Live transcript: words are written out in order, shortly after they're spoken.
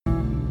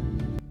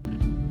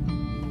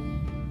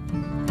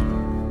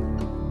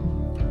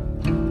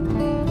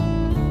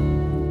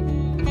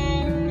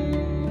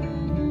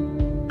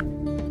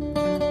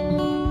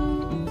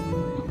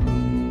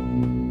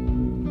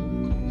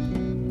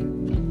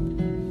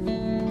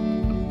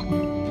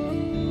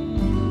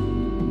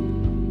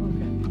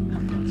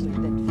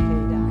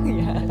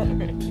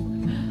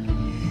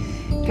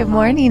Good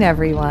morning,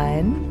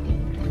 everyone.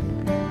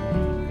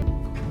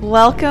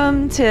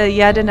 Welcome to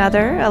yet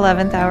another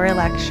 11th Hour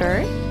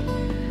lecture.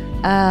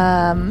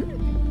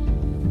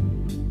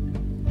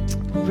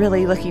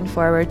 Really looking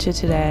forward to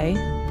today.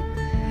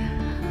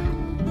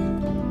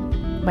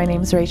 My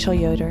name's Rachel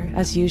Yoder,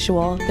 as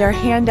usual. There are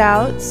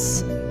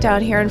handouts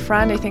down here in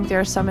front. I think there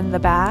are some in the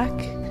back.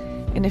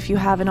 And if you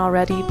haven't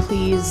already,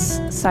 please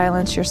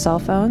silence your cell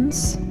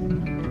phones.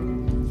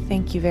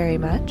 Thank you very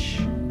much.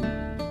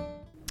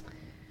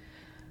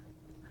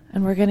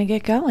 And we're going to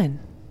get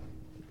going.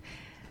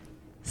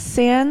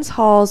 Sands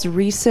Hall's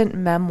recent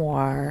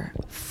memoir,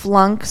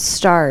 Flunk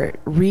Start,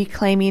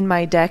 Reclaiming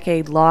My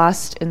Decade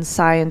Lost in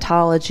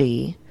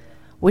Scientology,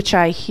 which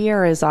I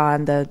hear is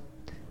on the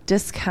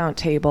discount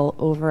table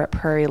over at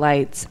Prairie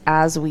Lights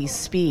as we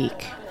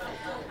speak,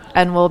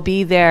 and will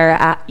be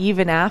there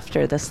even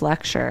after this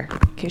lecture,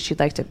 in case you'd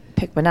like to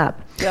pick one up.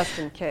 Just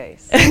in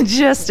case.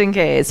 Just in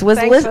case.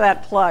 Thanks for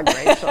that plug,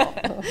 Rachel.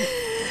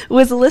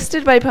 Was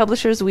listed by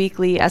Publishers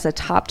Weekly as a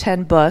top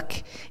 10 book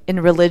in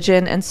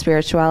religion and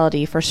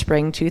spirituality for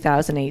spring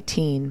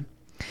 2018.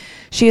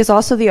 She is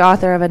also the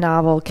author of a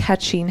novel,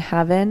 Catching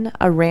Heaven,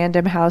 a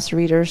Random House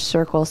Reader's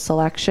Circle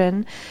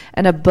selection,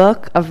 and a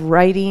book of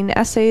writing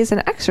essays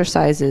and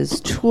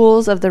exercises,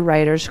 Tools of the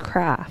Writer's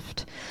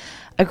Craft.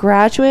 A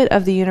graduate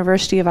of the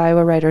University of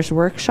Iowa Writers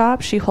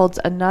Workshop, she holds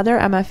another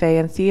MFA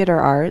in theater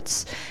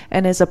arts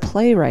and is a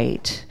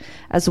playwright,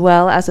 as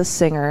well as a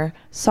singer,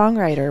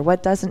 songwriter.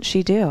 What doesn't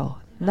she do?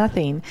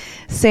 Nothing.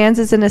 Sands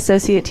is an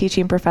associate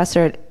teaching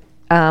professor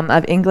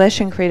of English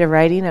and creative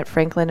writing at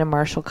Franklin and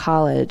Marshall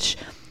College.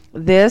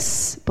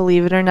 This,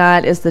 believe it or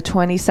not, is the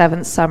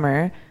 27th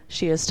summer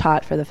she has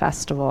taught for the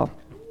festival.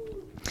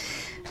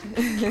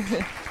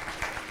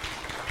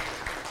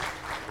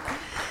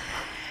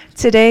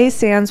 Today,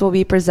 Sands will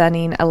be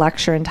presenting a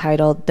lecture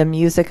entitled The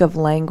Music of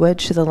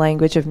Language to the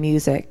Language of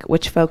Music,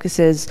 which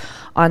focuses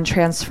on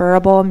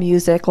transferable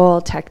musical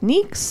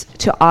techniques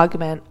to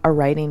augment a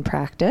writing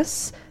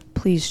practice.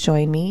 Please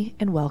join me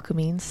in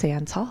welcoming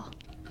Sands Hall.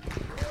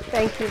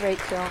 Thank you,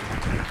 Rachel.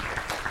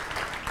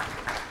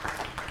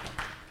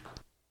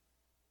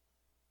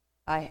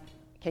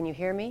 Can you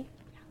hear me?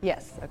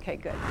 Yes, okay,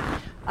 good.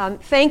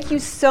 Thank you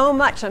so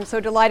much. I'm so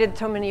delighted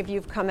so many of you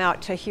have come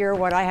out to hear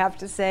what I have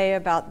to say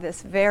about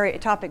this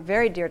topic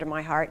very dear to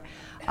my heart.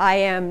 I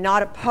am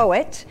not a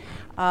poet.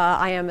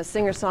 I am a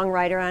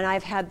singer-songwriter, and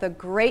I've had the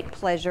great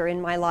pleasure in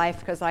my life,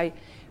 because I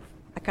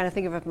kind of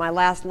think of it, my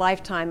last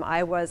lifetime,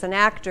 I was an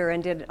actor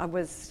and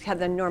had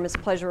the enormous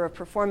pleasure of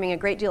performing a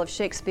great deal of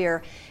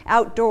Shakespeare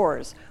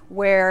outdoors,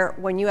 where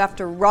when you have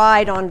to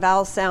ride on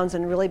vowel sounds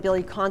and really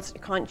be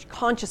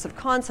conscious of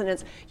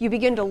consonants, you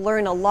begin to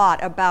learn a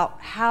lot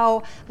about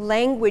how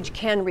language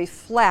can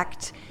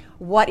reflect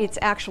what it's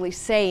actually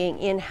saying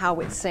in how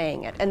it's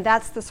saying it. And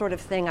that's the sort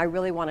of thing I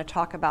really want to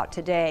talk about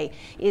today,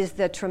 is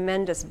the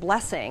tremendous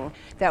blessing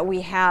that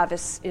we have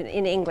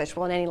in English,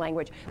 well, in any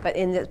language, but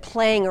in the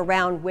playing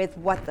around with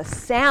what the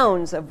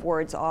sounds of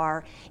words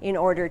are in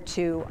order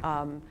to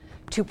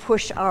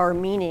push our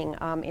meaning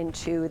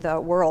into the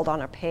world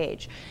on a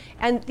page.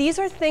 And these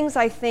are things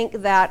I think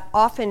that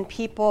often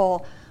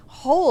people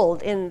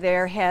hold in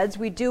their heads.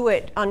 We do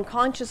it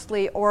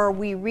unconsciously, or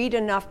we read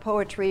enough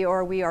poetry,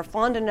 or we are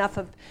fond enough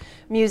of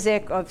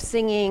music, of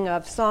singing,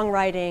 of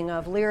songwriting,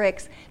 of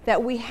lyrics,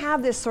 that we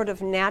have this sort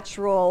of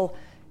natural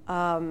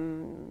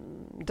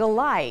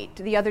delight.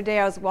 The other day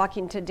I was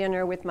walking to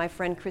dinner with my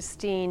friend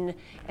Christine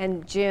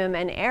and Jim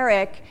and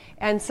Eric,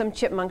 and some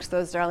chipmunks,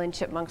 those darling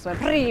chipmunks,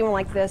 went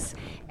like this.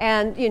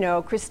 And,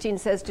 Christine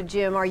says to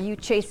Jim, "Are you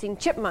chasing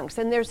chipmunks?"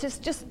 And there's this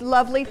just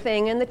lovely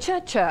thing in the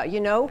cha-cha,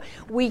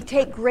 We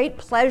take great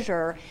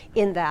pleasure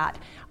in that.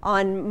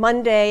 On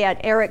Monday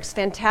at Eric's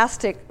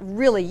fantastic,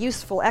 really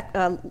useful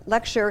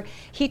lecture,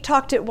 he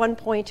talked at one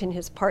point in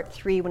his part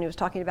 3, when he was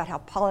talking about how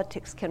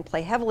politics can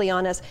play heavily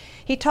on us,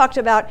 he talked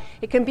about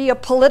it can be a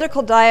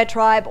political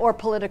diatribe or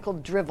political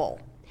drivel.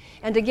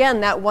 And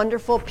again, that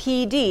wonderful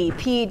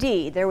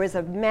PD, there was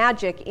a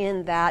magic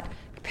in that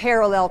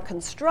parallel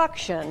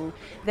construction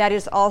that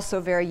is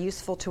also very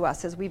useful to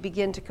us as we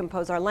begin to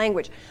compose our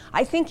language.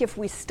 I think if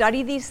we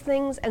study these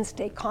things and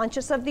stay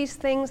conscious of these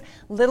things,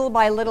 little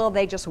by little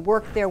they just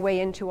work their way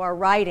into our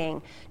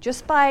writing.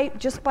 Just by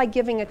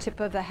giving a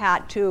tip of the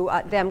hat to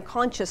them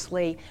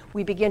consciously,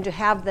 we begin to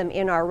have them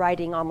in our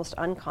writing almost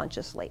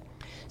unconsciously.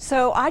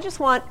 So I just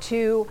want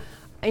to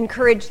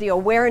encourage the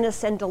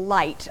awareness and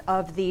delight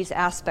of these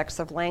aspects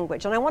of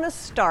language. And I want to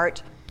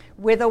start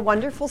with a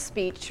wonderful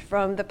speech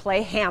from the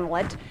play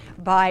Hamlet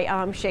by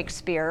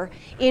Shakespeare,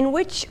 in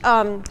which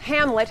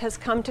Hamlet has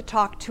come to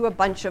talk to a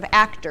bunch of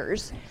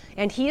actors,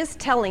 and he is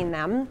telling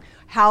them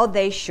how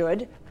they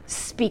should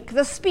speak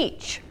the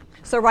speech.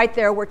 So right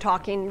there, we're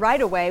talking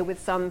right away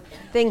with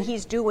something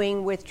he's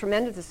doing with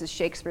tremendous, this is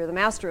Shakespeare, the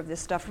master of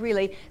this stuff,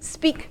 really,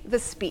 speak the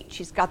speech.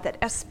 He's got that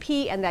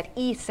SP and that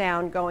E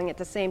sound going at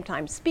the same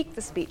time, speak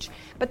the speech.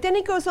 But then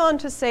he goes on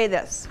to say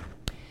this: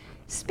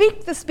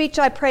 "Speak the speech,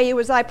 I pray you,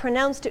 as I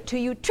pronounced it to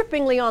you,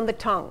 trippingly on the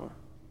tongue.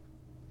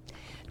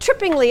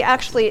 Trippingly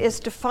actually is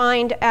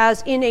defined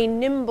as in a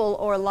nimble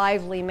or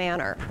lively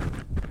manner.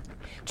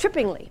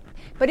 Trippingly.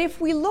 But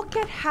if we look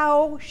at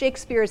how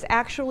Shakespeare is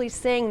actually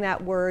saying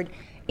that word,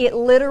 it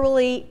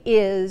literally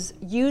is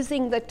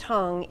using the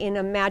tongue in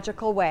a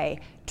magical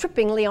way.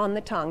 Trippingly on the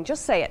tongue.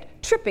 Just say it.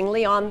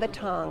 Trippingly on the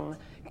tongue.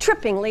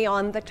 Trippingly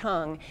on the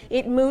tongue.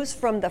 It moves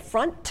from the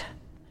front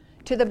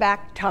to the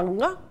back,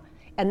 tongue,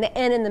 and the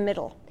N in the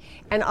middle.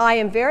 And I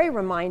am very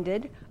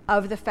reminded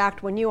of the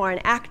fact when you are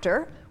an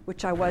actor,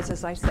 which I was,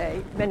 as I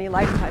say, many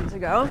lifetimes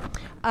ago,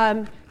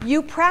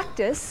 you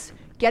practice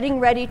getting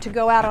ready to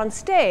go out on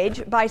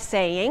stage by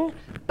saying,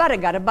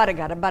 bada-gada,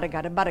 bada-gada,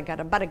 bada-gada,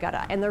 bada-gada,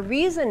 bada-gada. And the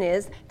reason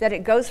is that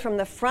it goes from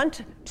the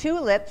front two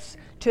lips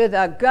to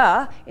the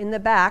ga in the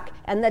back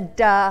and the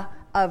da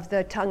of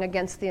the tongue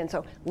against the end.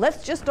 So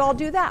let's just all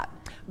do that.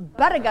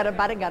 Bada-gada,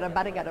 bada-gada,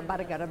 bada-gada,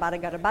 bada-gada,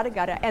 bada-gada,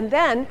 bada-gada. And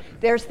then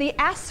there's the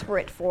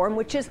aspirate form,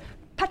 which is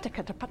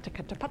patakata,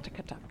 patakata,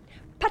 patakata,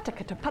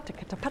 patakata,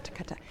 patakata,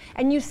 patakata.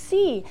 And you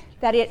see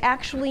that it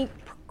actually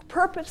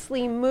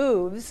purposely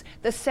moves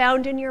the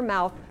sound in your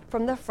mouth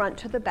from the front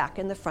to the back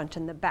and the front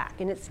and the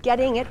back. And it's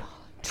getting it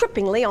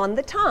trippingly on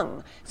the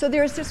tongue. So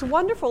there's this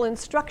wonderful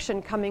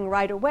instruction coming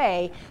right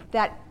away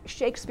that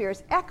Shakespeare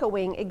is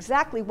echoing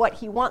exactly what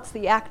he wants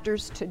the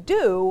actors to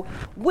do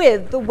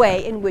with the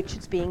way in which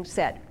it's being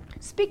said.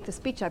 Speak the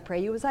speech, I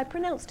pray you, as I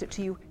pronounced it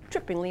to you,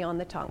 trippingly on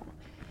the tongue.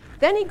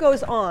 Then he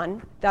goes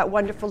on, that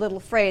wonderful little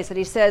phrase that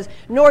he says,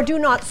 nor do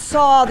not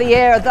saw the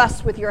air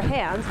thus with your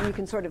hands. And you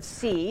can sort of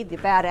see the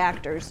bad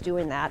actors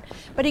doing that.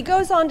 But he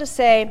goes on to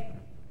say,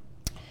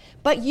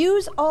 but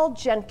use all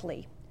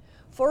gently,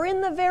 for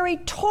in the very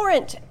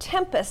torrent,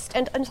 tempest,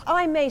 and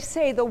I may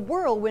say the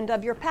whirlwind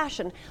of your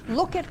passion.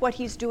 Look at what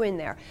he's doing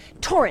there.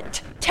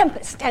 Torrent,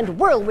 tempest, and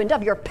whirlwind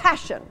of your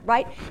passion,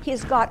 right?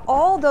 He's got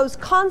all those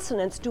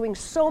consonants doing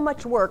so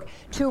much work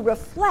to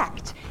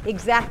reflect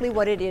exactly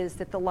what it is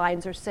that the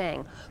lines are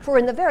saying. For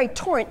in the very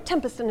torrent,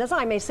 tempest, and as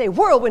I may say,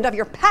 whirlwind of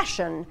your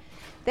passion.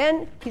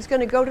 Then he's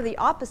going to go to the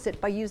opposite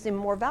by using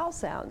more vowel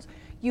sounds.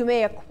 You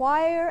may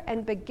acquire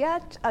and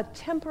beget a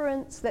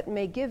temperance that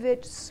may give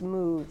it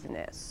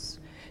smoothness.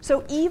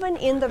 So even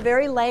in the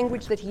very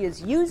language that he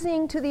is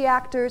using to the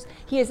actors,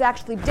 he is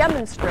actually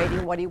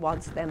demonstrating what he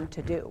wants them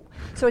to do.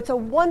 So it's a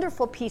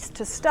wonderful piece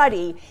to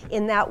study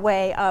in that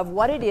way of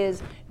what it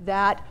is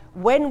that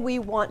when we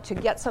want to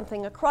get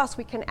something across,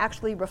 we can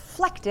actually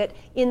reflect it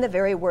in the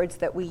very words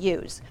that we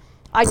use.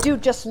 I do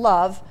just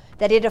love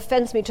that it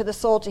offends me to the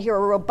soul to hear a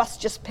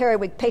robustious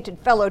periwig pated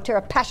fellow tear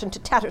a passion to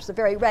tatters the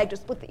very rag to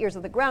split the ears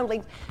of the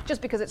groundlings,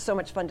 just because it's so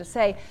much fun to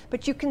say.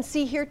 But you can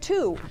see here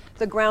too,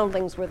 the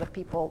groundlings were the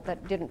people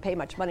that didn't pay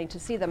much money to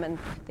see them, and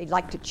they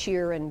liked to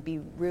cheer and be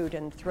rude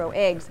and throw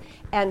eggs.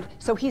 And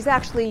so he's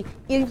actually,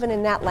 even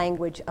in that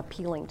language,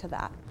 appealing to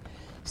that.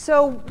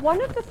 So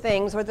one of the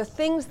things, or the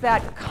things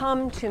that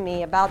come to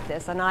me about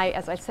this, and I,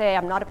 as I say,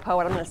 I'm not a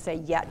poet, I'm going to say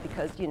yet,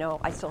 because,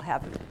 I still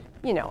have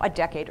a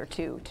decade or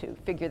two to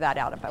figure that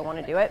out if I want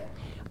to do it.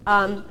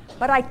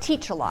 But I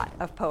teach a lot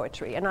of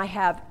poetry, and I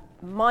have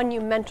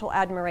monumental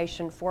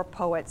admiration for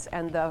poets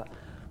and the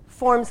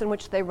forms in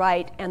which they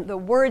write and the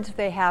words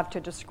they have to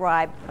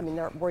describe. I mean,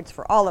 there are words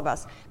for all of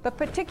us, but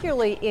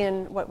particularly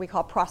in what we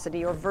call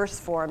prosody or verse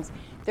forms,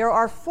 there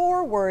are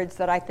 4 words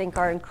that I think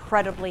are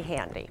incredibly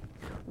handy.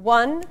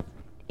 One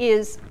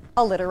is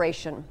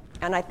alliteration,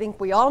 and I think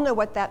we all know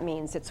what that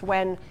means. It's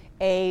when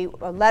a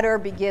letter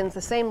begins,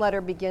 the same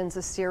letter begins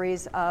a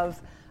series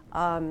of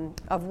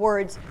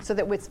words so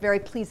that it's very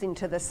pleasing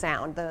to the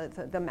sound,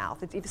 the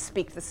mouth. It's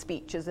speak the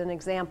speech is an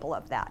example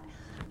of that.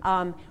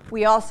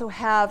 We also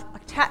have,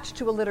 attached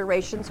to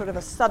alliteration, sort of a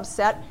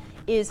subset,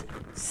 is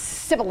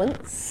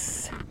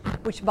sibilance,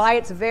 which by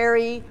its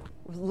very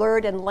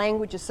word and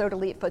language is so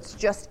delete, but it's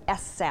just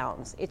S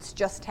sounds. It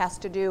just has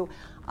to do,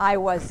 I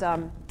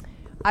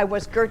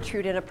was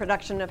Gertrude in a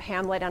production of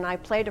Hamlet, and I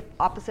played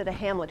opposite a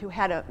Hamlet who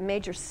had a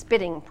major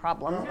spitting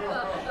problem.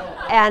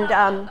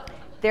 And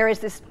there is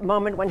this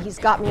moment when he's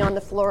got me on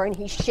the floor and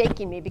he's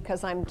shaking me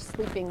because I'm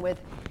sleeping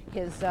with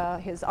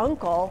his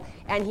uncle,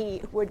 and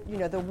he would,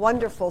 the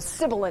wonderful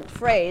sibilant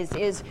phrase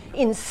is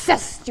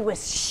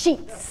incestuous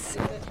sheets,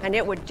 and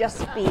it would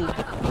just be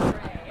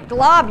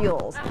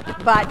globules,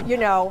 but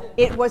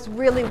it was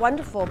really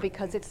wonderful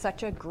because it's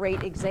such a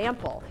great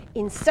example.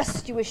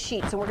 Incestuous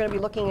sheets, and we're going to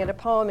be looking at a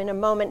poem in a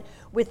moment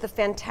with the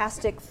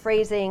fantastic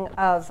phrasing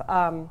of,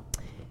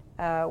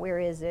 where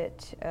is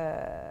it?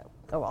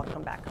 I'll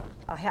come back.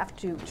 I have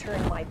to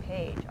turn my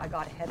page. I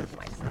got ahead of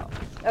myself.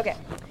 Okay.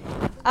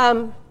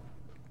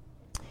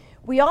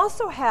 We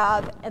also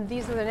have, and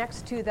these are the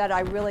next 2 that I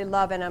really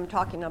love and I'm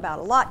talking about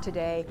a lot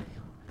today,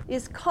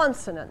 is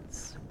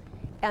consonants.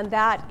 And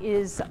that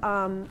is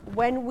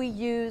when we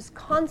use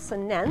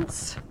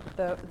consonants,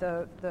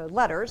 the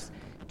letters,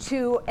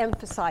 to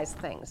emphasize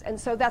things. And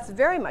so that's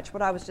very much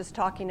what I was just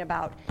talking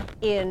about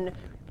in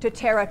to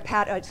tear a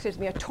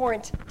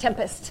torrent,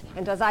 tempest,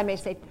 and as I may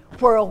say,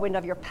 whirlwind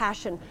of your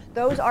passion.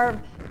 Those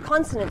are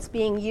consonants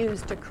being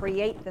used to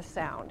create the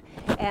sound.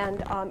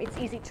 And it's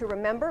easy to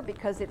remember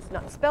because it's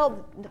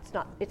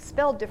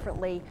spelled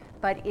differently,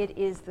 but it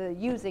is the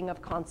using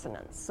of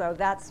consonants. So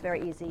that's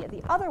very easy.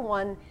 The other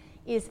one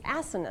is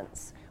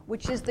assonance,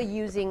 which is the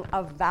using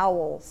of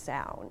vowel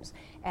sounds.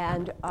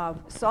 And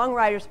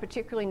songwriters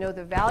particularly know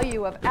the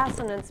value of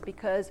assonance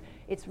because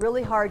it's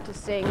really hard to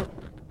sing.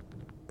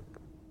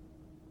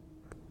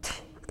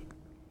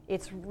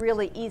 It's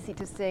really easy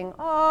to sing,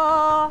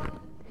 ah.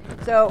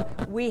 So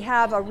we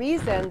have a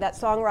reason that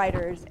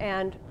songwriters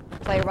and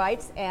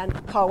playwrights and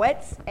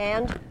poets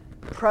and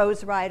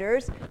prose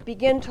writers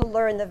begin to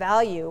learn the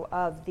value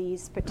of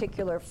these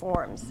particular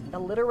forms: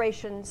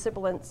 alliteration,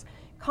 sibilance,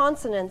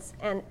 consonants,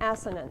 and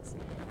assonance.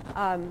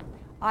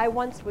 I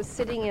once was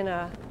sitting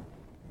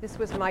this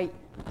was my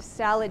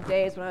salad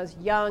days when I was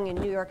young in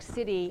New York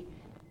City,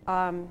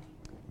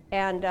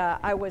 and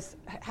I was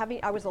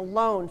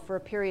alone for a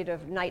period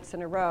of nights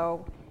in a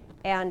row,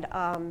 and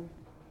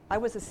I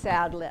was a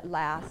sad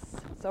lass,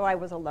 so I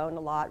was alone a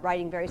lot,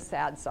 writing very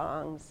sad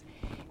songs.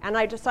 And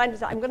I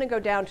decided I'm going to go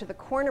down to the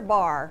corner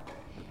bar,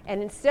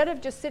 and instead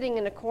of just sitting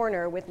in a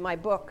corner with my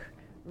book,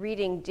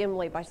 reading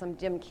dimly by some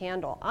dim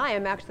candle, I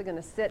am actually going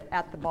to sit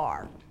at the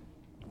bar.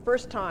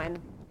 First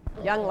time,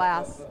 young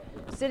lass,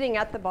 sitting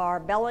at the bar,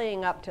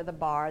 bellying up to the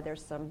bar.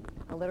 There's some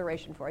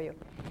alliteration for you.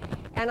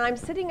 And I'm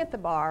sitting at the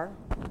bar,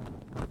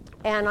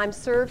 and I'm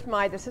served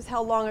this is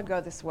how long ago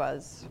this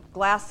was,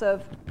 glass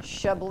of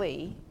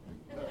Chablis.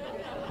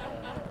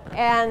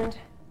 And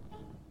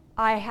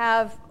I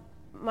have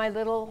my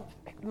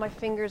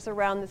fingers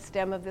around the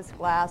stem of this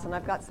glass, and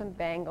I've got some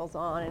bangles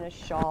on and a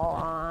shawl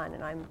on,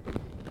 and I'm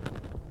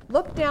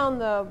look down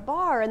the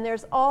bar, and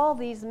there's all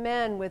these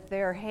men with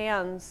their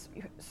hands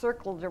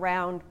circled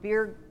around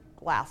beer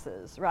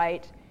glasses,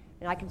 right?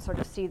 And I can sort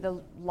of see the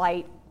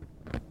light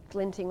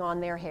glinting on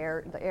their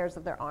hair, the hairs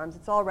of their arms.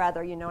 It's all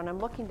rather, and I'm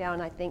looking down,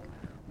 and I think,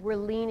 we're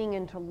leaning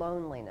into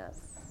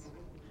loneliness.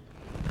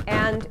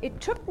 And it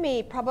took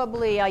me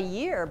probably a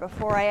year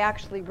before I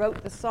actually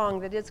wrote the song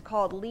that is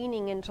called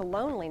Leaning into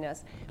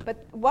Loneliness.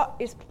 But what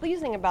is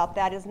pleasing about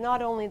that is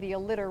not only the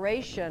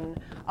alliteration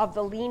of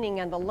the leaning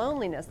and the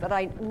loneliness that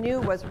I knew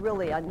was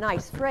really a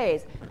nice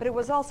phrase, but it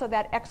was also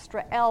that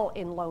extra L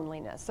in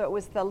loneliness. So it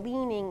was the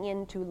leaning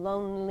into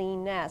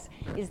loneliness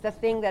is the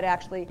thing that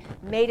actually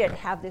made it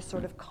have this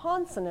sort of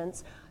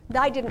consonance.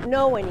 I didn't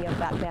know any of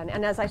that then,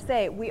 and as I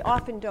say, we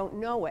often don't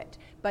know it,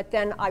 but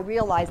then I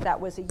realized that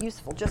was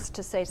useful just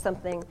to say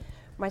something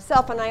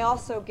myself. And I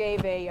also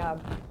gave I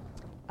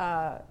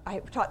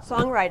taught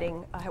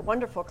songwriting, a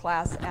wonderful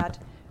class at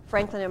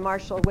Franklin and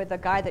Marshall with a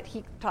guy that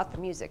he taught the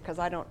music, because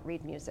I don't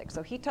read music,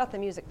 so he taught the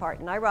music part,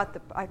 and I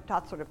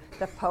taught sort of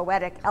the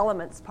poetic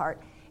elements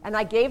part, and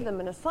I gave them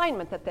an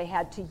assignment that they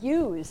had to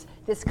use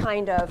this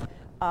kind of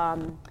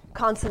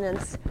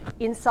consonants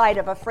inside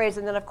of a phrase,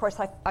 and then of course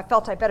I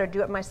felt I better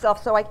do it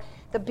myself. So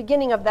the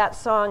beginning of that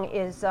song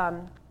is,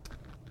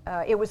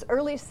 it was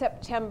early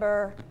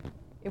September,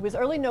 it was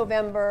early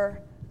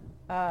November,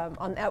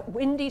 on that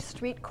windy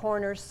street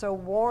corner,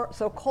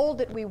 so cold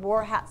that we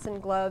wore hats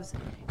and gloves,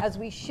 as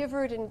we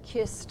shivered and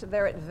kissed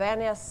there at Van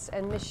Ness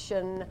and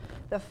Mission,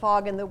 the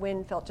fog and the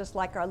wind felt just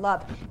like our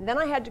love. And then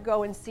I had to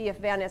go and see if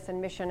Van Ness and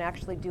Mission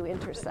actually do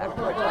intersect,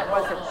 which I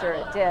wasn't sure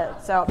it did.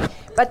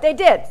 But they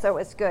did, so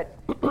it's good.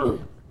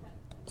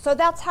 So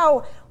that's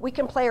how we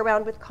can play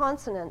around with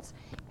consonants.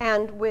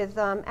 And with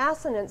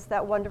assonance,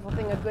 that wonderful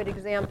thing, a good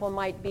example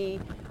might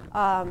be,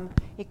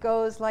 it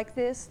goes like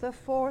this, the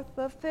fourth,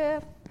 the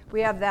fifth. We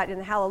have that in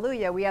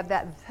Hallelujah. We have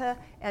that th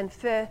and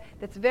th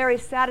that's very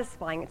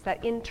satisfying. It's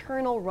that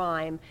internal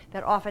rhyme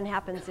that often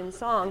happens in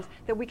songs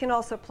that we can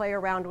also play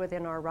around with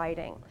in our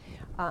writing.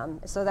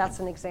 So that's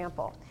an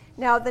example.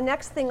 Now, the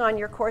next thing on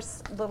your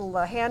course little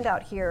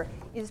handout here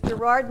is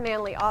Gerard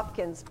Manley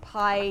Hopkins'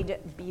 Pied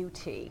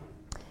Beauty.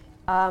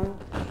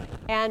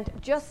 And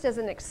just as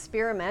an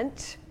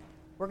experiment,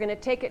 we're going to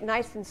take it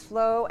nice and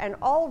slow and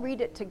all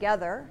read it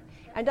together.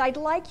 And I'd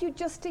like you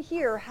just to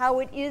hear how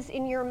it is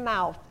in your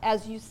mouth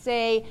as you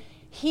say,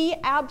 he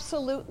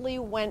absolutely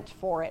went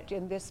for it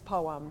in this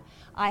poem.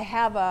 I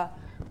have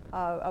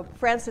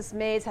Frances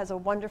Mays has a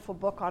wonderful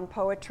book on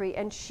poetry,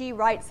 and she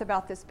writes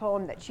about this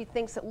poem that she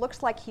thinks it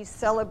looks like he's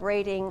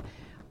celebrating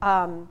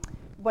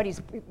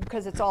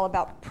because it's all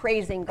about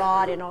praising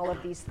God and all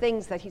of these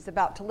things that he's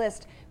about to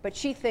list, but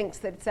she thinks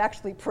that it's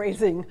actually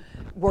praising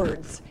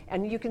words.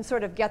 And you can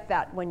sort of get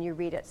that when you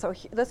read it. So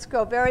let's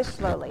go very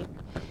slowly.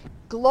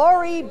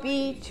 Glory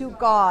be to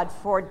God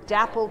for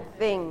dappled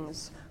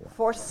things,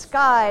 for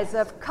skies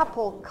of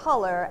couple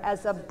color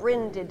as a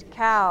brinded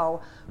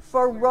cow,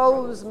 for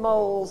rose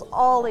moles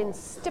all in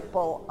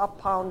stipple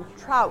upon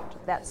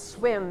trout that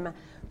swim,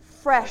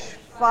 fresh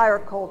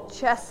fire-cold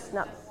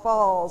chestnut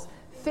falls,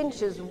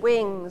 finches'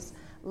 wings,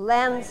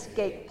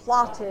 landscape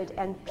plotted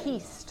and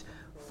pieced,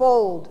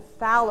 fold,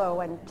 fallow,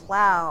 and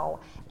plow,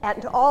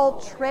 and all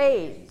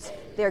trades,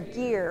 their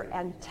gear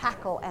and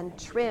tackle and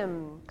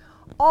trim.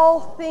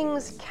 All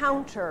things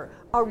counter,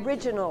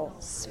 original,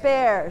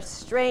 spare,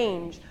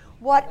 strange,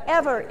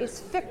 whatever is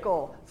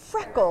fickle,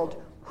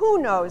 freckled, who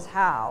knows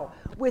how,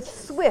 with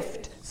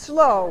swift,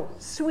 slow,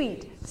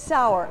 sweet,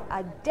 sour,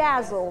 a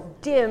dazzle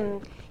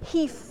dim,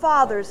 he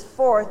fathers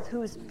forth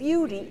whose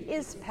beauty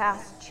is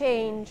past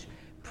change.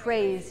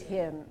 Praise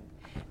him.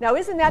 Now,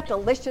 isn't that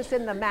delicious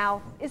in the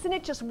mouth? Isn't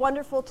it just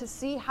wonderful to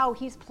see how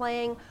he's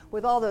playing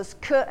with all those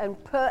k and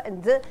p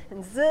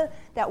and z,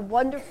 that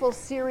wonderful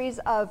series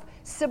of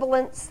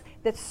sibilants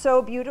that's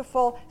so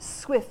beautiful?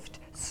 Swift,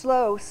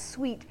 slow,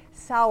 sweet,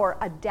 sour,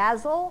 a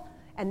dazzle,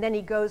 and then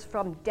he goes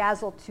from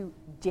dazzle to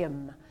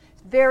dim.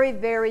 Very,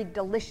 very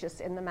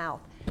delicious in the mouth.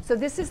 So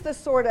this is the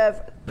sort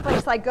of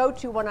place I go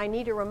to when I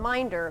need a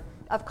reminder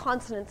of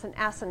consonants and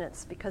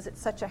assonants, because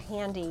it's such a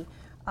handy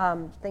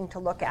thing to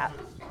look at.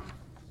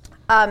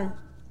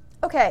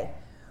 Okay,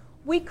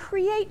 we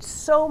create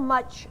so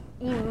much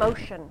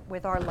emotion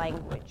with our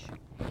language.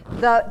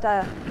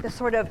 The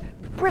sort of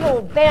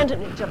brittle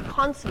bandage of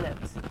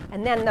consonants,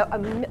 and then the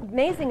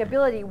amazing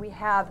ability we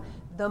have,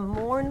 the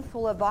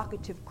mournful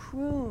evocative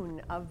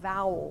croon of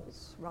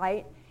vowels,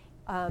 right?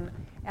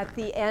 At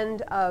the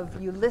end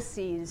of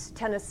Ulysses,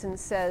 Tennyson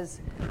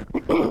says,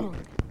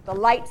 the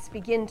lights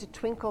begin to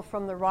twinkle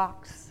from the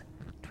rocks,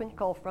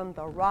 twinkle from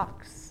the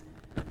rocks.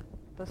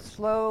 The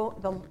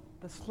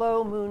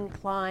slow moon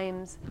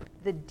climbs,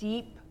 the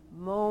deep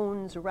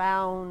moans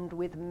round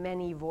with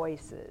many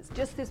voices.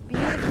 Just this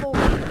beautiful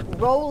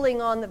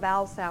rolling on the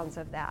vowel sounds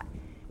of that.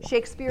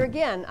 Shakespeare,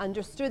 again,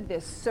 understood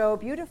this so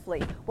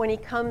beautifully when he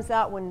comes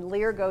out, when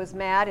Lear goes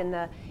mad on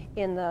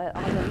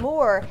the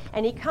moor,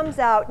 and he comes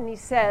out and he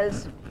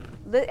says,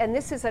 and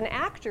this is an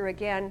actor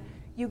again,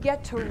 you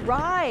get to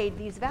ride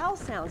these vowel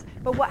sounds.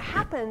 But what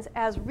happens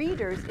as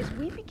readers is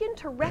we begin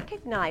to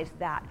recognize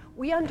that.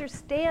 We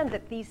understand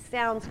that these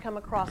sounds come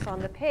across on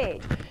the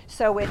page.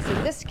 So it's,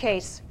 in this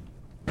case,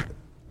 I'm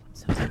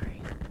so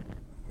sorry.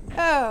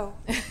 Oh.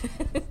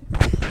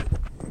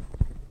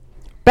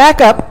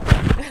 Back up.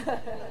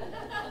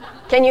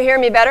 Can you hear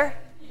me better?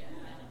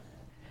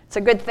 It's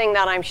a good thing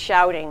that I'm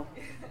shouting.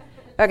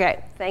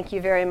 Okay, thank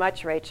you very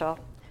much, Rachel.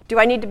 Do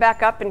I need to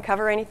back up and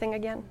cover anything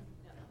again?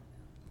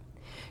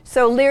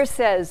 So Lear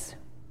says,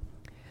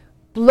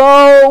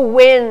 blow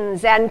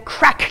winds and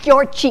crack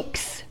your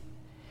cheeks.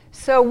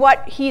 So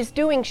what he's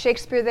doing,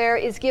 Shakespeare, there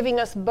is giving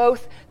us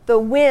both the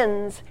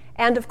winds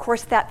and, of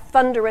course, that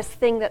thunderous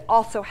thing that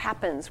also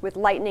happens with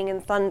lightning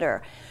and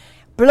thunder.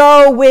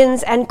 Blow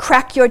winds and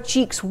crack your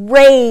cheeks,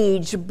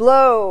 rage,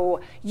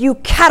 blow, you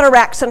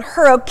cataracts and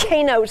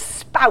hurricanes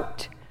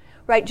spout.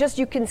 Right, just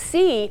you can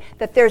see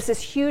that there's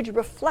this huge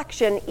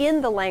reflection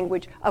in the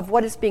language of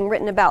what is being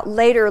written about.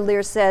 Later,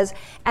 Lear says,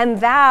 and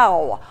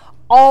thou,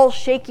 all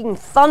shaking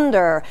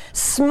thunder,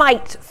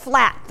 smite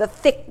flat the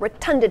thick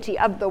rotundity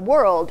of the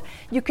world.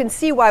 You can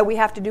see why we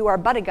have to do our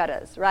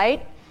buttaguttas,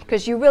 right?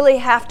 Because you really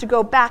have to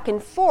go back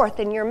and forth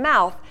in your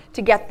mouth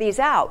to get these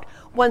out.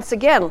 Once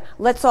again,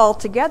 let's all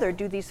together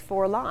do these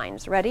 4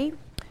 lines. Ready?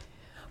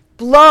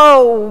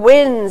 Blow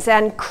winds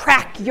and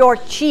crack your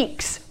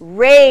cheeks,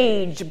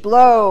 rage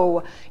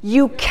blow,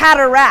 you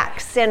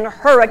cataracts and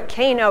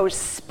hurricanes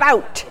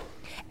spout,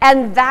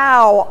 and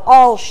thou,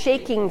 all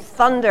shaking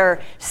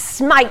thunder,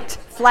 smite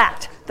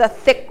flat the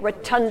thick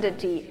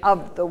rotundity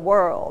of the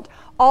world.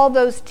 All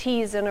those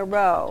T's in a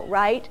row,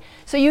 right?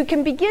 So you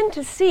can begin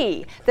to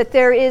see that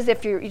there is,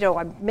 if you're,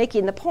 I'm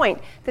making the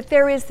point, that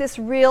there is this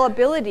real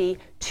ability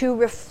to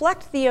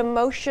reflect the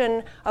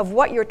emotion of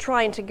what you're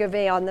trying to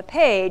convey on the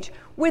page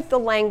with the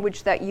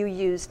language that you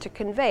use to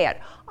convey it.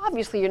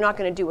 Obviously, you're not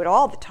going to do it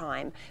all the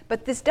time,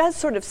 but this does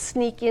sort of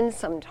sneak in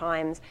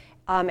sometimes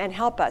and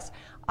help us.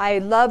 I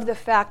love the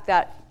fact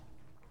that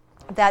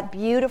that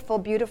beautiful,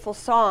 beautiful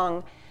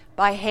song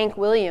by Hank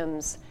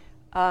Williams,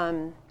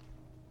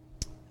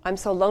 I'm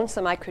so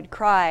lonesome I could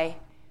cry.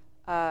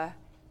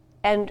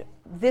 And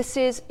this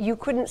is, you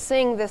couldn't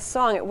sing this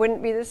song. It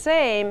wouldn't be the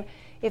same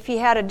if he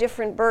had a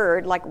different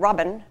bird, like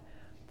robin,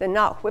 than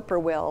not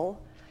whippoorwill.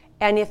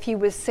 And if he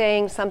was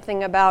saying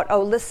something about,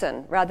 oh,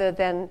 listen, rather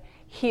than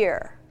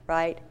hear,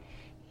 right?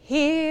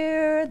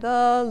 Hear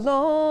the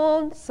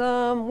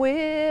lonesome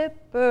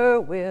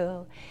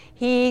whippoorwill.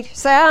 He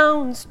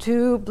sounds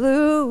too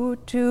blue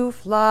to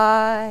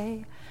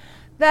fly.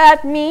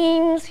 That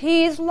means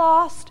he's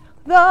lost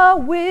the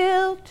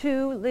will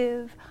to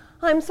live.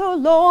 I'm so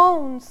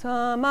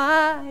lonesome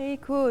I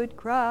could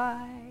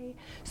cry.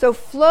 So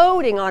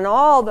floating on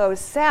all those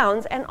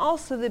sounds, and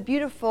also the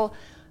beautiful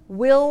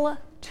will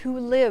to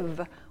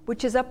live,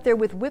 which is up there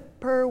with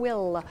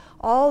whippoorwill,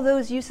 all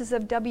those uses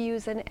of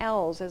W's and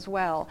L's as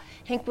well.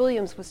 Hank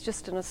Williams was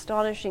just an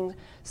astonishing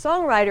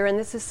songwriter, and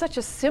this is such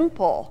a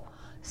simple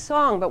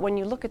song, but when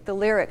you look at the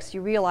lyrics,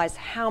 you realize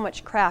how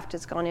much craft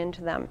has gone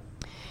into them.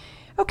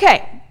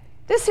 Okay.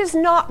 This is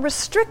not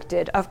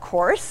restricted, of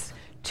course,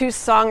 to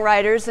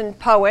songwriters and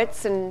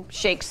poets and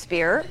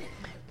Shakespeare.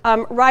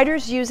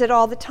 Writers use it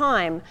all the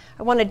time.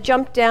 I want to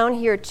jump down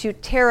here to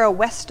Tara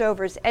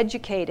Westover's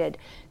Educated.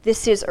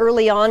 This is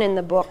early on in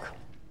the book.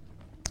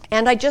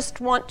 And I just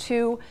want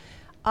to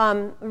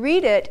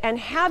read it and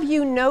have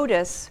you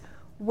notice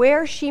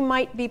where she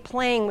might be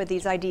playing with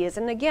these ideas.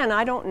 And again,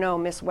 I don't know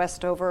Miss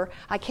Westover.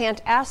 I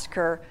can't ask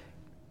her,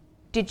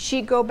 Did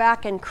she go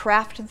back and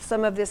craft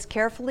some of this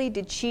carefully?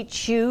 Did she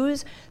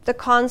choose the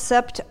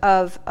concept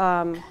of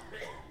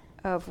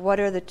what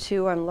are the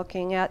two I'm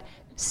looking at?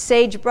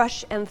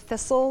 Sagebrush and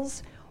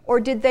thistles? Or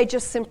did they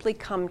just simply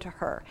come to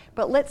her?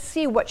 But let's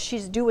see what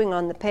she's doing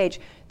on the page.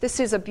 This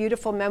is a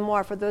beautiful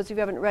memoir. For those of you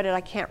who haven't read it,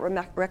 I can't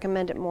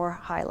recommend it more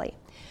highly.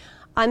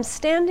 I'm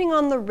standing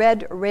on the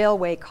red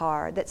railway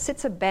car that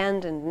sits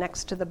abandoned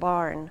next to the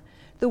barn.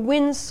 The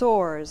wind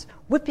soars,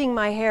 whipping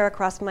my hair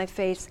across my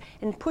face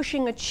and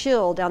pushing a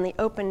chill down the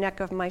open neck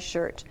of my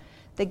shirt.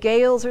 The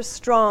gales are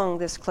strong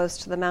this close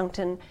to the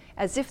mountain,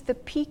 as if the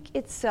peak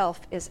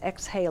itself is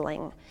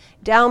exhaling.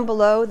 Down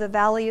below, the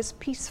valley is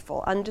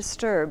peaceful,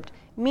 undisturbed.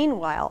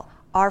 Meanwhile,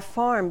 our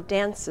farm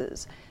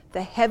dances.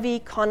 The heavy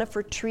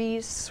conifer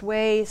trees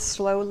sway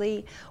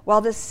slowly,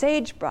 while the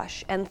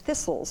sagebrush and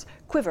thistles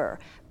quiver,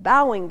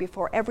 bowing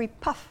before every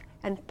puff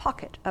and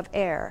pocket of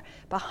air.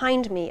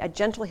 Behind me, a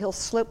gentle hill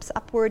slopes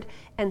upward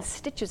and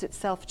stitches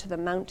itself to the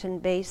mountain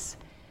base.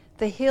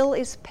 The hill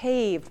is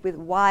paved with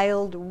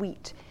wild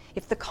wheat.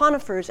 If the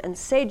conifers and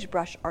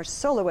sagebrush are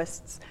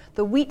soloists,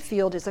 the wheat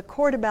field is a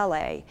corps de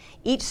ballet,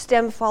 each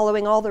stem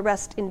following all the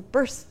rest in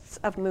bursts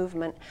of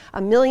movement,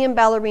 a million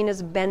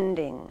ballerinas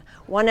bending,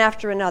 one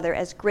after another,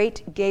 as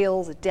great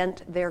gales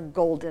dent their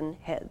golden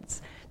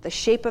heads. The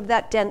shape of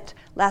that dent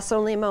lasts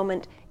only a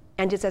moment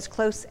and is as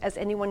close as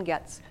anyone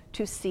gets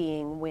to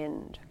seeing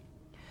wind.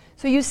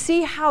 So you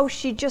see how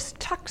she just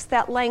tucks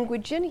that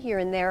language in here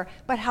and there,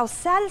 but how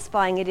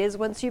satisfying it is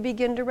once you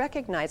begin to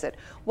recognize it.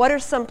 What are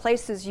some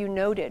places you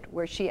noted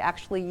where she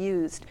actually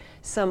used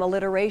some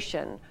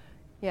alliteration?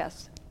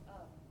 Yes?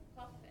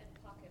 Puff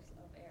and pockets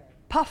of air.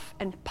 Puff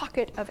and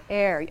pocket of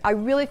air. I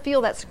really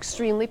feel that's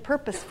extremely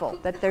purposeful,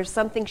 that there's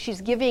something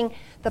she's giving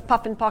the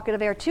puff and pocket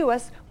of air to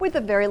us with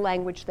the very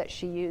language that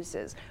she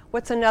uses.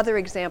 What's another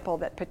example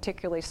that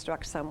particularly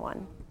struck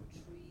someone?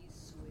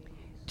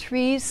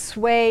 Trees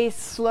sway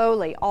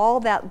slowly, all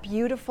that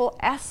beautiful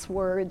S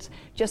words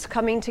just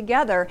coming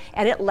together,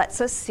 and it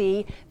lets us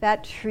see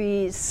that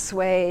trees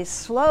sway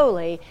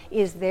slowly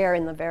is there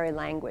in the very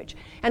language.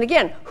 And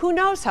again, who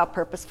knows how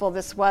purposeful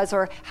this was,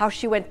 or how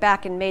she went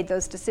back and made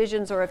those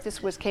decisions, or if this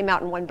came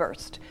out in one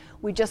burst.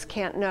 We just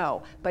can't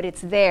know, but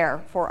it's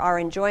there for our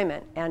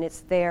enjoyment, and it's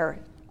there.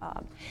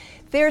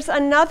 There's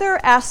another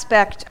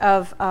aspect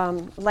of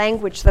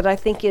language that I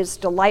think is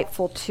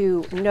delightful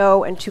to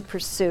know and to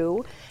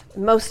pursue.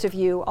 Most of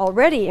you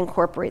already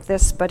incorporate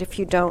this, but if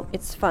you don't,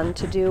 it's fun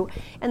to do.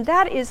 And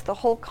that is the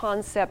whole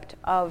concept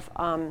of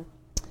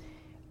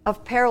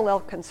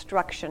parallel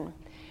construction.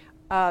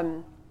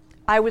 When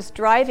I was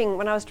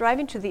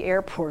driving to the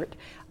airport,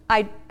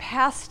 I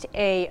passed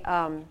a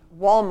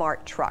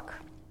Walmart truck.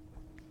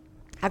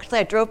 Actually,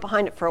 I drove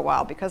behind it for a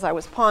while because I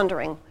was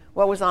pondering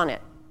what was on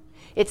it.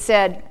 It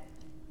said,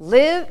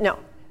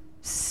 I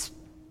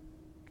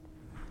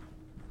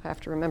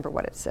have to remember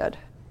what it said.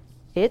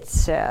 It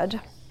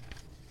said,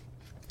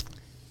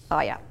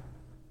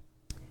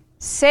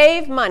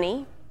 save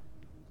money,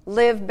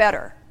 live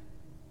better.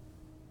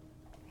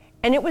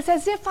 And it was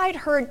as if I'd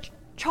heard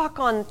chalk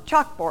on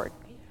chalkboard.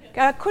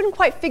 I couldn't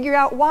quite figure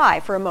out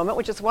why for a moment,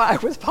 which is why I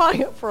was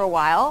pawing it for a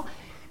while.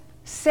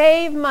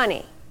 Save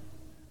money.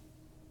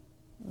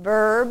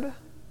 Verb,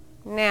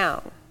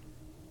 noun.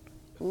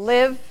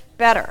 Live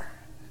better.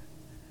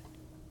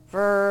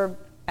 Verb,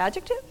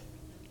 adjective.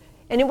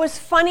 And it was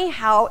funny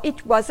how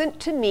it wasn't,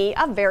 to me,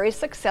 a very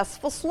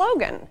successful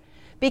slogan.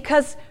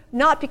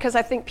 Not because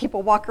I think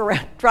people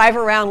drive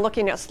around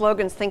looking at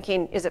slogans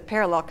thinking, is it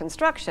parallel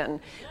construction?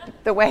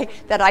 The way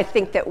that I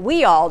think that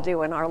we all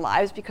do in our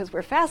lives because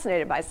we're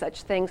fascinated by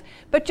such things,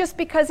 but just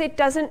because it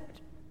doesn't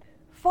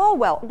fall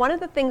well. One of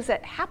the things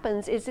that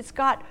happens is it's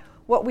got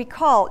what we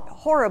call,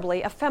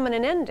 horribly, a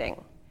feminine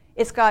ending.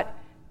 It's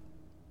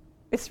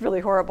really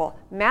horrible.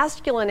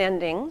 Masculine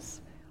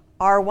endings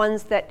are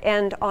ones that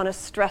end on a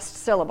stressed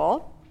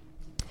syllable.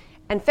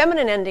 And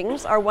feminine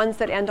endings are ones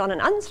that end on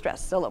an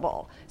unstressed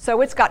syllable.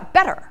 So it's got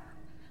better.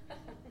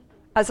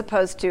 As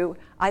opposed to,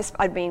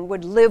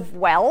 would live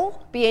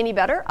well be any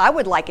better? I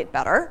would like it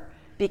better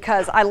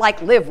because I like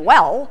live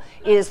well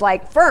is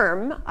like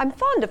firm. I'm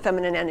fond of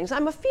feminine endings.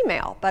 I'm a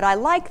female, but I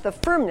like the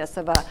firmness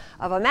of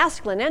a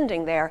masculine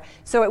ending there.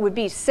 So it would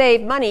be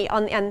save money.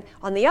 And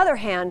on the other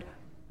hand,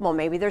 well,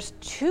 maybe there's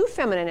two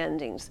feminine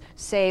endings,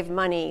 save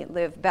money,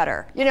 live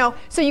better.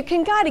 So you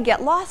can kind of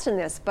get lost in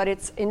this, but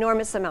it's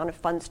enormous amount of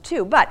fun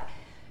too. But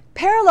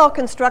parallel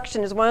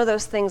construction is one of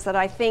those things that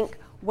I think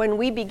when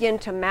we begin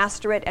to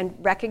master it and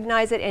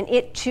recognize it, and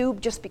it too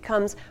just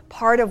becomes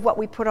part of what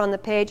we put on the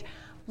page.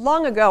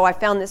 Long ago, I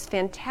found this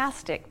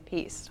fantastic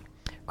piece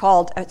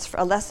called, it's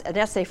an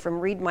essay from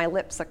Read My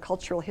Lips, A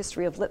Cultural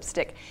History of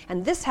Lipstick.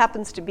 And this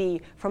happens to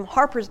be from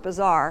Harper's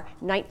Bazaar,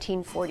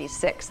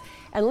 1946.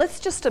 And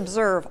let's just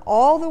observe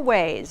all the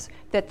ways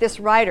that this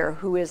writer,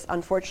 who is,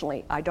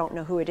 unfortunately, I don't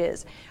know who it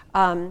is,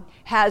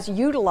 has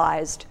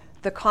utilized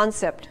the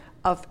concept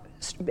of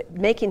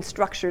making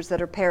structures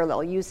that are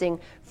parallel, using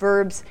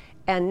verbs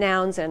and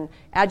nouns and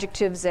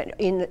adjectives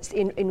in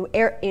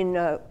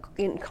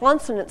in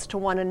consonants to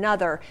one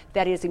another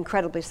that is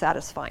incredibly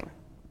satisfying.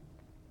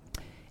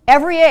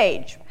 Every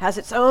age has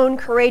its own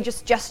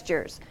courageous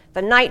gestures.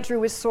 The knight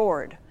drew his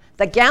sword.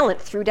 The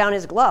gallant threw down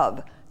his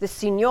glove. The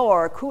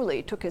signor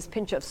coolly took his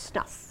pinch of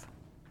snuff.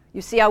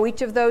 You see how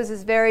each of those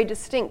is very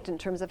distinct in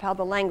terms of how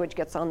the language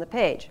gets on the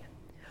page.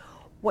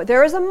 Well,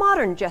 there is a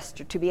modern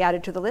gesture to be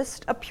added to the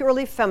list, a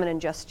purely feminine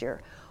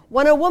gesture.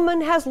 When a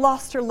woman has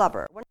lost her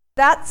lover.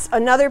 That's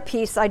another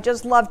piece I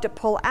just love to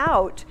pull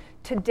out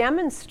to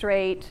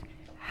demonstrate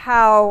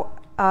how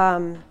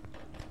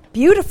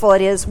beautiful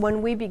it is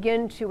when we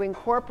begin to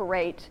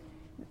incorporate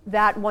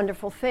that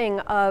wonderful thing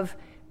of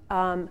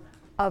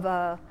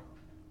a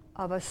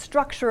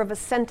structure of a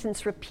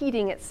sentence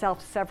repeating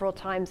itself several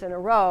times in a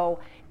row,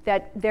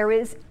 that there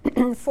is,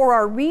 for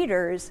our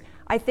readers,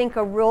 I think,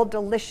 a real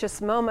delicious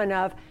moment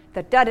of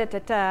the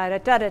da-da-da-da,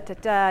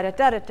 da-da-da-da,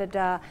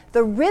 da-da-da-da.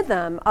 The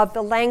rhythm of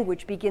the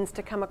language begins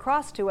to come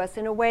across to us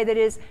in a way that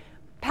is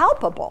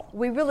palpable.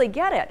 We really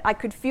get it. I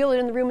could feel it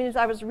in the room as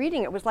I was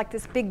reading. It was like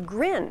this big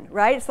grin,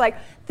 right? It's like,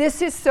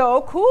 this is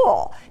so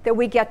cool that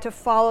we get to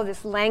follow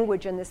this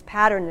language and this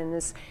pattern and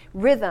this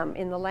rhythm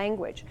in the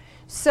language.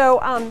 So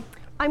I'm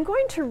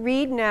going to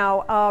read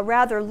now a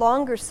rather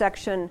longer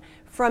section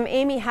from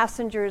Amy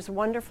Hassinger's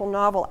wonderful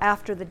novel,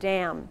 After the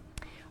Dam.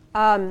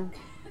 And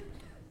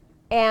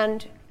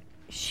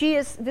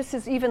this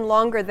is even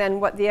longer than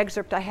what the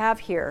excerpt I have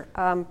here,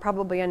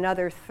 probably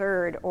another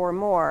third or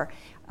more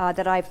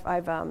that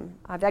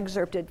I've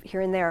excerpted here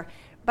and there.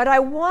 But I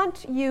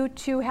want you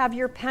to have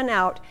your pen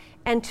out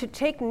and to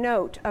take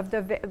note of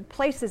the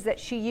places that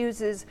she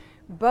uses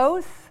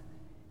both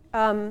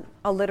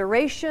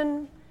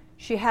alliteration,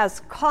 she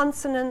has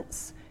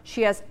consonants,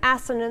 she has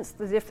assonance,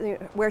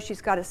 where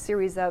she's got a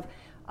series of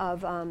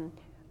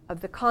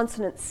the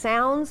consonant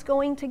sounds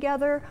going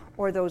together,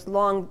 or those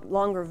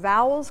longer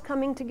vowels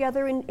coming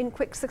together in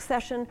quick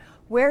succession,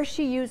 where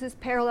she uses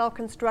parallel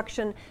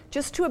construction,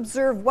 just to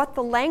observe what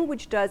the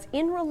language does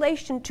in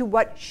relation to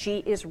what she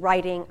is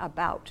writing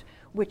about,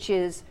 which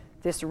is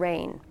this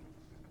rain.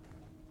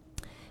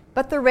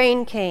 But the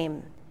rain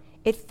came.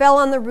 It fell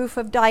on the roof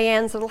of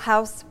Diane's little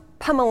house,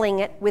 pummeling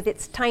it with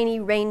its tiny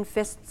rain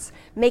fists,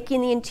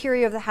 making the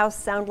interior of the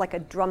house sound like a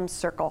drum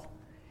circle.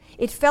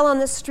 It fell on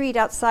the street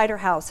outside her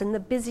house and the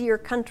busier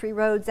country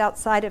roads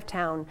outside of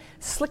town,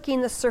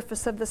 slicking the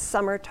surface of the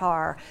summer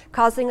tar,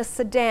 causing a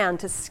sedan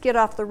to skid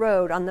off the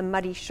road on the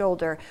muddy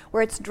shoulder,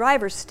 where its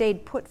driver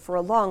stayed put for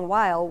a long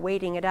while,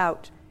 waiting it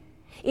out.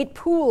 It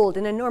pooled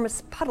in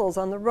enormous puddles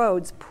on the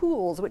roads,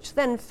 pools which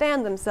then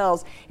fanned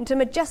themselves into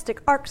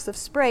majestic arcs of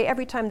spray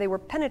every time they were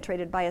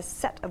penetrated by a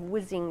set of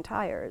whizzing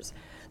tires.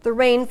 The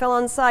rain fell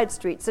on side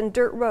streets and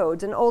dirt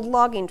roads and old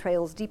logging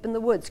trails deep in the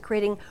woods,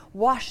 creating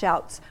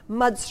washouts,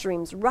 mud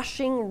streams,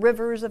 rushing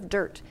rivers of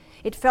dirt.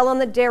 It fell on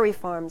the dairy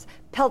farms,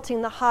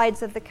 pelting the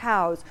hides of the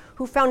cows,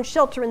 who found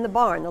shelter in the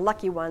barn, the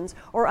lucky ones,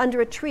 or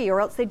under a tree,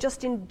 or else they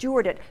just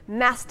endured it,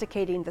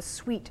 masticating the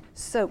sweet,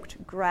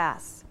 soaked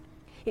grass.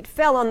 It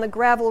fell on the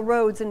gravel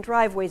roads and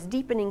driveways,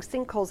 deepening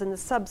sinkholes in the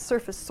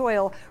subsurface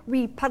soil,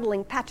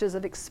 repuddling patches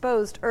of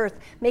exposed earth,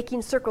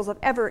 making circles of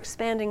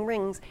ever-expanding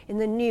rings in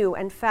the new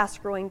and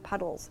fast-growing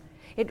puddles.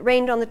 It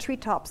rained on the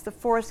treetops, the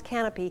forest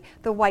canopy,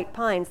 the white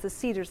pines, the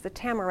cedars, the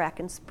tamarack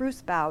and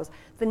spruce boughs,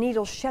 the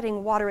needles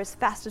shedding water as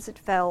fast as it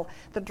fell,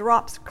 the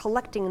drops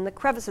collecting in the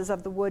crevices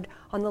of the wood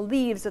on the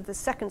leaves of the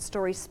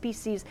second-story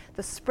species,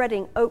 the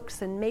spreading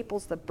oaks and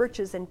maples, the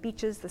birches and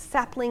beeches, the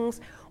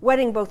saplings,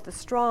 wetting both the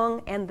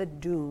strong and the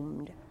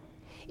doomed.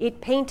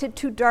 It painted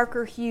to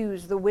darker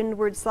hues the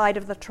windward side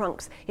of the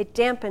trunks. It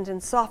dampened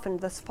and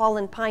softened the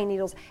fallen pine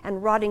needles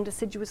and rotting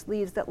deciduous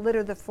leaves that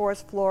litter the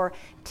forest floor,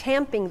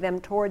 tamping them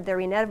toward their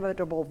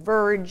inevitable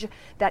verge,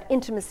 that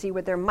intimacy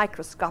with their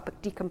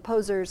microscopic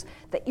decomposers,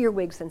 the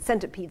earwigs and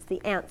centipedes,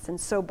 the ants and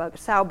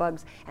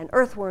sowbugs, and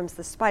earthworms,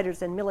 the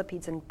spiders and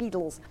millipedes and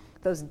beetles,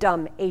 those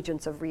dumb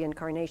agents of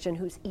reincarnation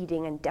whose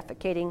eating and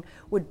defecating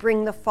would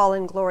bring the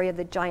fallen glory of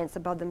the giants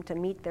above them to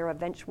meet their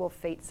eventual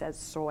fates as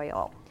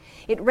soil.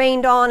 It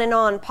rained on and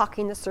on,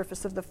 pocking the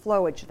surface of the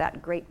flowage,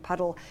 that great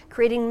puddle,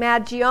 creating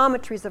mad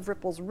geometries of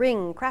ripples,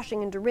 ring,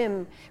 crashing into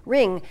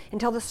ring,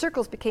 until the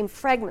circles became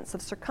fragments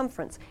of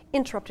circumference,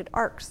 interrupted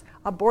arcs,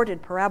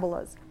 aborted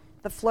parabolas.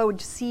 The flowage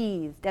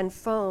seethed and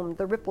foamed,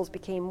 the ripples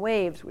became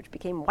waves, which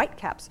became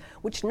whitecaps,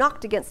 which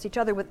knocked against each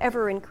other with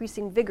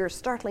ever-increasing vigor,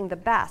 startling the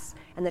bass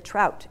and the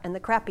trout and the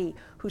crappie,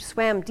 who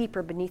swam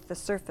deeper beneath the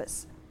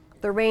surface.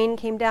 The rain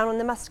came down on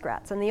the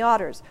muskrats and the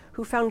otters,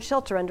 who found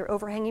shelter under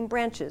overhanging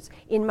branches,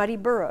 in muddy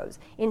burrows,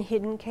 in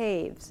hidden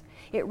caves.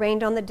 It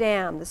rained on the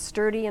dam, the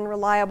sturdy and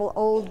reliable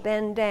Old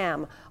Bend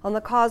Dam, on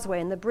the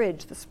causeway and the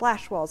bridge, the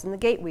splash walls and the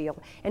gate wheel,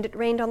 and it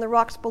rained on the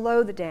rocks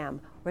below the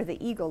dam, where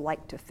the eagle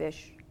liked to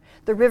fish.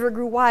 The river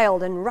grew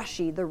wild and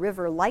rushy, the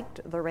river liked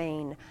the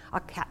rain. A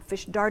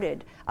catfish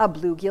darted, a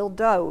bluegill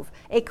dove,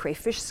 a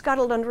crayfish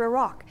scuttled under a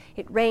rock.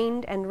 It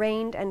rained and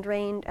rained and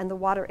rained, and the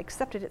water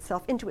accepted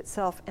itself into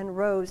itself and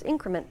rose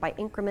increment by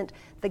increment.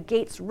 The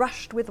gates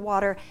rushed with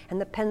water,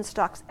 and the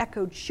penstalks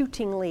echoed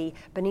shootingly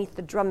beneath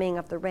the drumming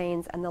of the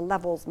rains, and the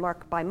levels,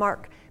 mark by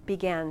mark,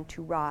 began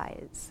to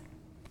rise.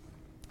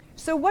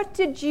 So what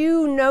did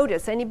you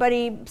notice?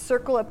 Anybody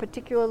circle a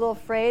particular little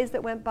phrase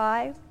that went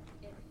by?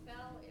 It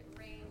fell, it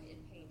rained, it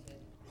painted.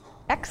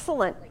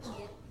 Excellent. Like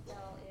it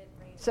fell, it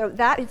rained. So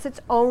that is its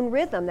own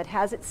rhythm that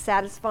has its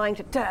satisfying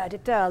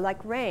da-da-da,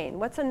 like rain.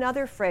 What's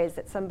another phrase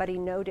that somebody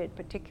noted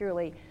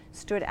particularly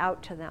stood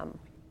out to them?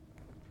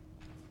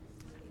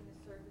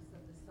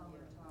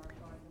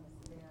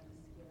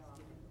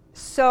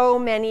 So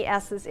many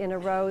S's in a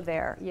row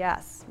there.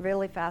 Yes,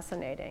 really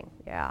fascinating.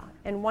 Yeah.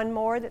 And one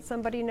more that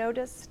somebody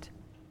noticed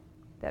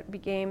that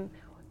became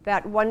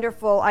that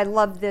wonderful, I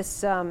love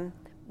this,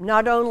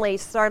 not only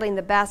startling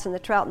the bass and the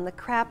trout and the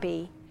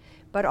crappie,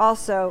 but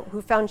also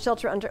who found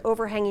shelter under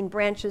overhanging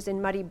branches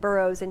in muddy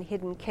burrows and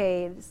hidden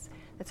caves.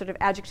 That sort of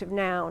adjective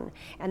noun.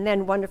 And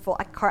then wonderful,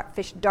 a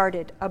catfish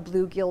darted, a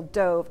bluegill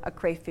dove, a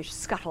crayfish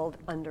scuttled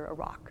under a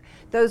rock.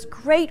 Those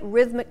great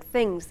rhythmic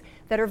things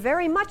that are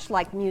very much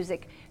like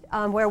music,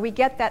 where we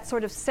get that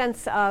sort of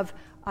sense of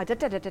right?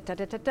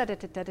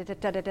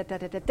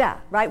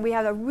 We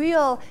have a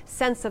real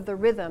sense of the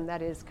rhythm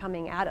that is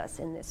coming at us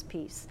in this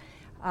piece.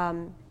 Let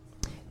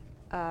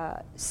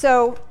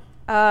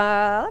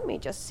me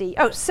just see.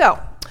 So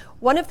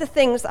one of the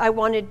things I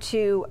wanted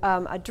to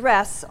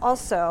address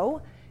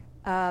also,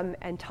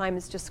 and time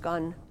has just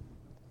gone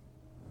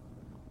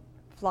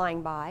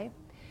flying by,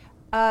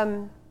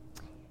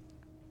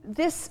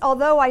 this,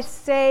 although I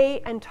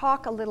say and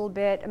talk a little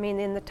bit, I mean,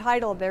 in the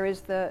title there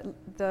is the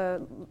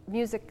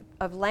music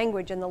of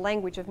language and the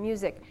language of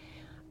music.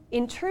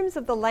 In terms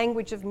of the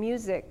language of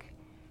music,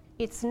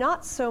 it's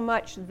not so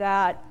much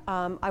that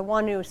I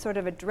want to sort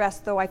of address,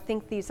 though I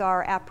think these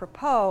are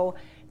apropos,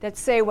 that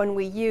say when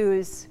we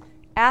use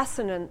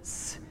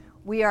assonance,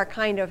 we are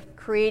kind of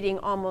creating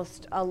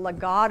almost a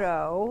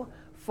legato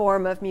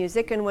form of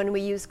music, and when we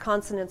use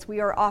consonants,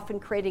 we are often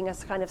creating a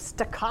kind of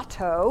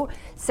staccato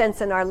sense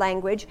in our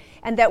language,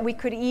 and that we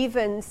could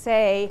even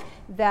say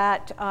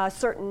that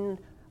certain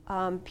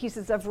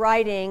pieces of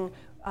writing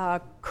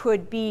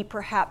could be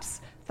perhaps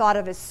thought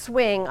of as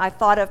swing. I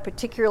thought of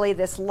particularly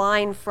this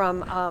line from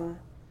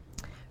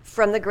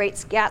The Great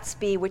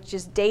Gatsby, which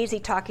is Daisy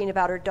talking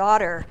about her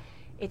daughter.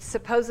 It's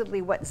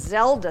supposedly what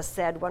Zelda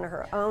said when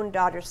her own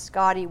daughter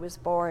Scotty was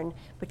born,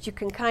 but you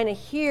can kind of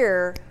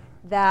hear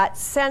that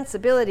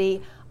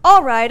sensibility.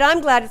 All right, I'm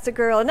glad it's a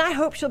girl, and I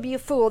hope she'll be a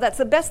fool. That's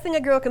the best thing a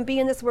girl can be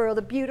in this world,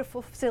 a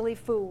beautiful, silly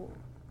fool.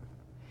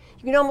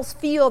 You can almost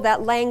feel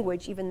that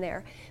language even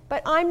there.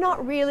 But I'm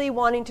not really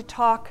wanting to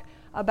talk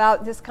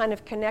about this kind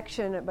of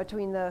connection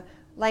between the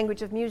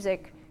language of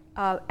music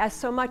as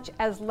so much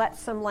as let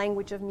some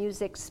language of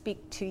music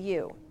speak to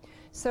you.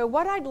 So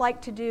what I'd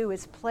like to do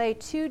is play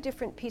two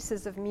different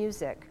pieces of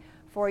music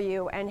for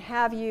you and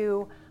have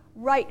you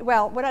write,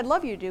 well, what I'd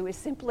love you to do is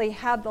simply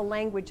have the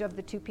language of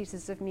the two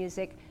pieces of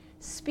music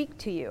speak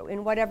to you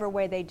in whatever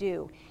way they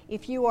do.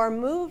 If you are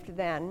moved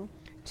then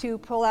to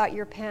pull out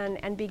your pen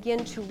and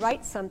begin to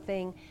write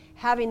something,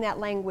 having that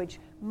language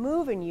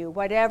move in you,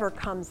 whatever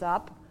comes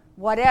up,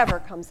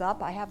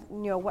 I have,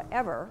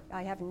 whatever,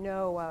 I have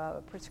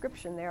no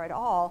prescription there at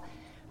all,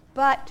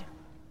 but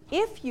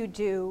if you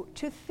do,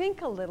 to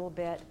think a little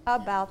bit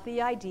about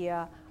the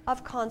idea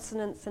of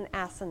consonants and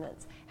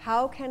assonants.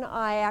 How can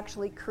I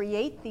actually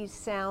create these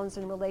sounds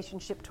in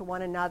relationship to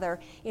one another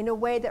in a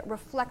way that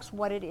reflects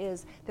what it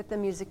is that the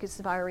music is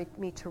inspiring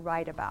me to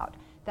write about?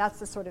 That's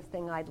the sort of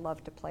thing I'd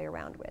love to play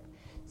around with.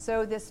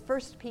 So this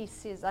first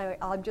piece is,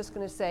 I'm just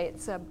going to say,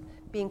 it's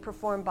being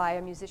performed by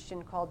a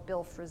musician called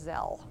Bill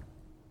Frisell.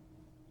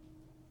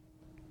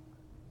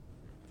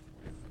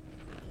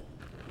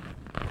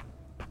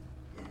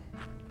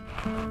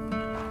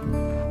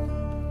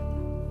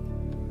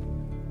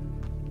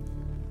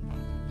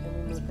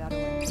 That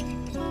away.